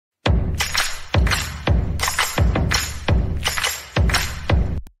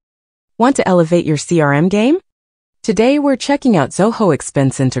Want to elevate your CRM game? Today we're checking out Zoho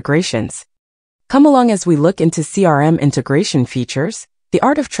Expense integrations. Come along as we look into CRM integration features, the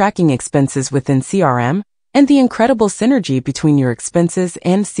art of tracking expenses within CRM, and the incredible synergy between your expenses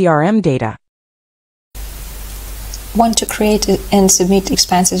and CRM data. Want to create and submit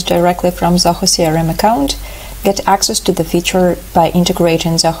expenses directly from Zoho CRM account? Get access to the feature by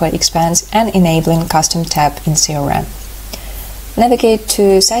integrating Zoho Expense and enabling custom tab in CRM. Navigate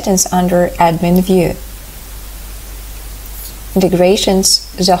to Settings under Admin View. Integrations,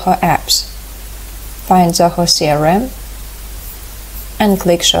 Zoho Apps. Find Zoho CRM and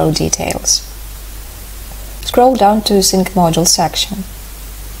click Show Details. Scroll down to Sync Module section.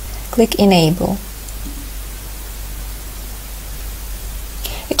 Click Enable.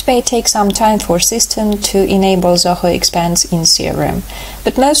 It may take some time for system to enable Zoho Expense in CRM,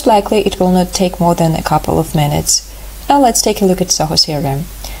 but most likely it will not take more than a couple of minutes. Now let's take a look at Zoho CRM.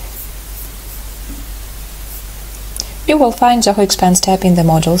 You will find Zoho Expense tab in the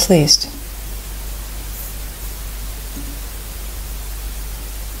modules list.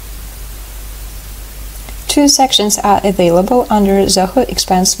 Two sections are available under Zoho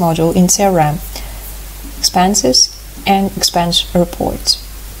Expense module in CRM: Expenses and Expense Reports.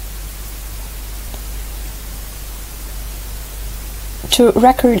 To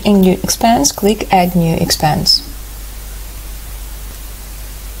record a new expense, click Add New Expense.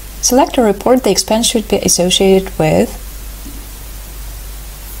 Select a report the expense should be associated with,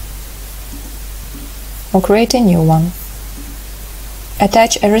 or create a new one.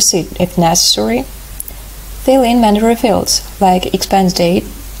 Attach a receipt if necessary. Fill in mandatory fields like expense date,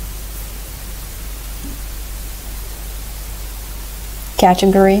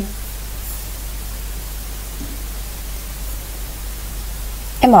 category,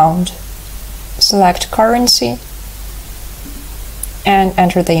 amount. Select currency and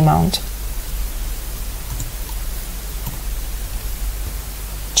enter the amount.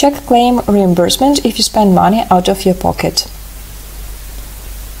 Check claim reimbursement if you spend money out of your pocket.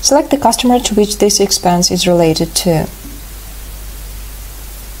 Select the customer to which this expense is related to.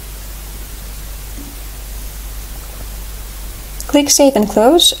 Click Save and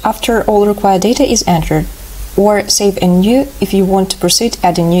Close after all required data is entered, or Save and New if you want to proceed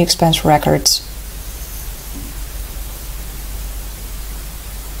adding new expense records.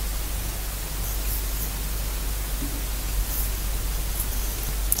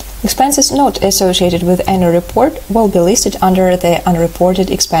 Expenses not associated with any report will be listed under the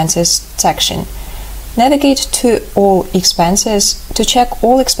Unreported Expenses section. Navigate to All Expenses to check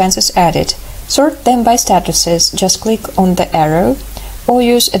all expenses added. Sort them by statuses, just click on the arrow, or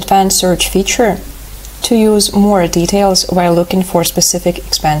use Advanced Search feature to use more details while looking for specific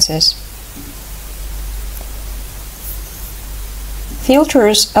expenses.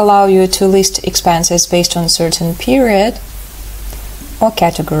 Filters allow you to list expenses based on certain period or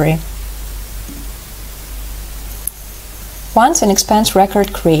category. Once an expense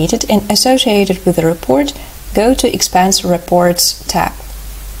record created and associated with the report, go to Expense Reports tab.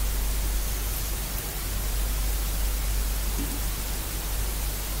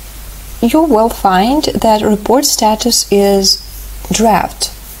 You will find that report status is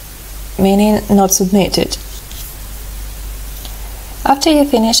draft, meaning not submitted. After you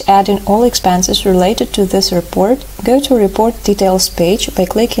finish adding all expenses related to this report, go to Report Details page by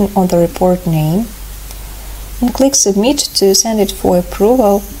clicking on the report name and click Submit to send it for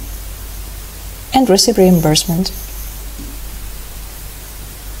approval and receive reimbursement.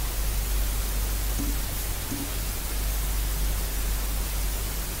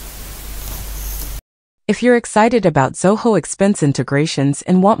 If you're excited about Zoho Expense integrations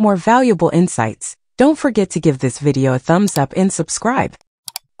and want more valuable insights, don't forget to give this video a thumbs up and subscribe.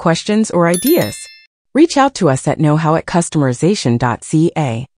 Questions or ideas? Reach out to us at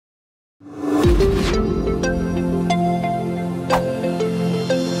knowhow@customerization.ca.